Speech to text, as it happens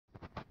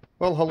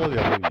Well, hello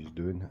there, how are you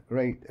doing?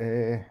 Right,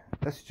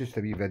 this is just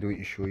a wee video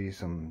to show you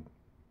some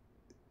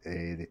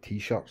the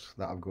t-shirts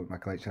that I've got in my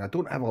collection. I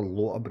don't have a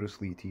lot of Bruce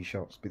Lee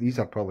t-shirts, but these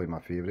are probably my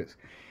favourites.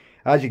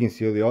 As you can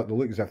see, they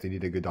look as if they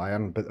need a good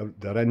iron,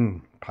 but they're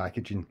in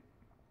packaging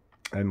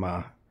in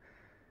my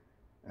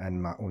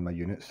on my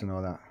units and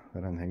all that.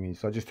 They're in thingies,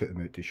 so I just took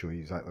them out to show you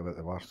exactly what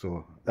they were.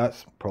 So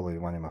that's probably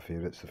one of my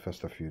favourites, the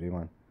Fist of Fury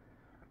one,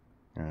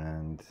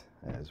 and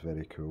it is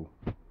very cool.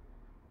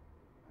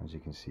 As you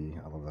can see,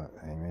 I love that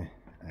anyway.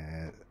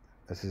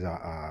 This is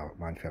a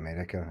one for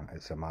America.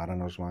 It's a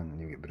Mariners one, and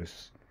you get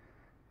Bruce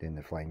doing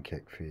the flying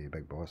kick for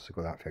Big Boss. I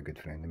got that for a good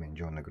friend of mine,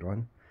 John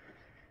Negron.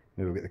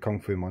 Now we've got the Kung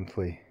Fu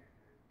Monthly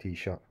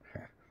t-shirt.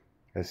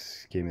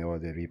 This gave me all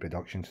the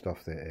reproduction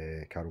stuff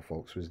that Carol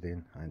Fox was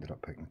doing. I ended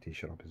up picking the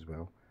t-shirt up as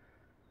well.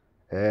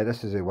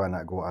 This is the one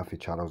that I got off of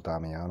Charles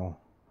Damiano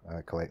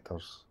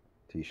collector's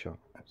t-shirt.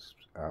 It's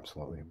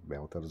absolutely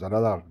belter. There's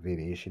another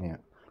variation in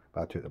it,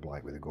 but I took the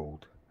black with the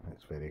gold.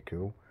 It's very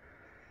cool.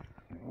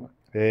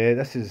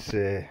 This is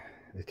the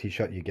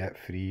t-shirt you get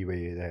free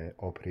with the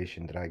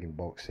Operation Dragon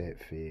box set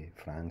for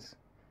France.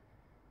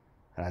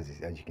 And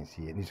as you can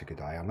see, it needs a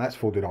good iron. That's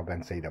folded up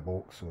inside a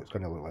box, so it's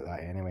going to look like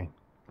that anyway.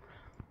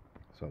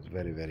 So it's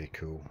very, very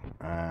cool.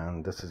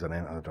 And this is an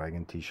Enter the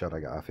Dragon t-shirt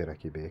I got off of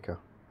Ricky Baker.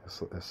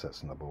 This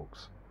sits in the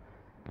box.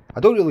 I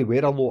don't really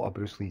wear a lot of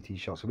Bruce Lee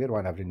t-shirts. I wear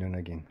one every now and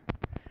again.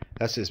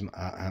 This is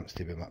happens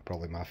to be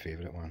probably my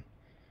favourite one.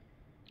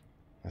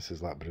 This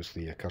is that Bruce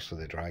Lee, A Curse of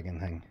the Dragon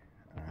thing,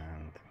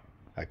 and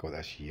I got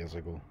this years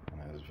ago,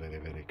 and it was very,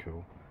 very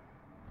cool.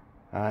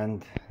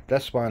 And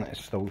this one is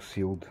still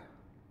sealed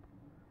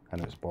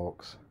in its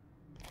box,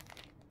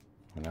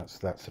 and that's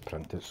the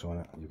print that's on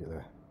it. You get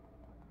the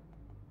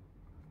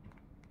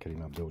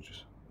Kareem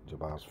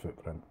Abdul-Jabbar's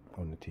footprint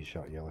on the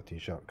t-shirt, yellow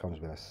t-shirt.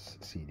 Comes with a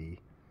CD,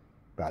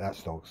 but that's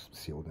still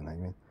sealed in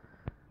anyway.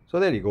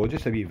 So there you go,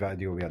 just a wee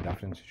video with a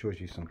difference. It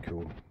shows you some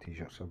cool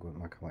t-shirts I've got in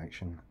my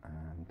collection.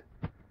 And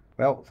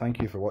well, thank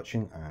you for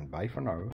watching, and bye for now.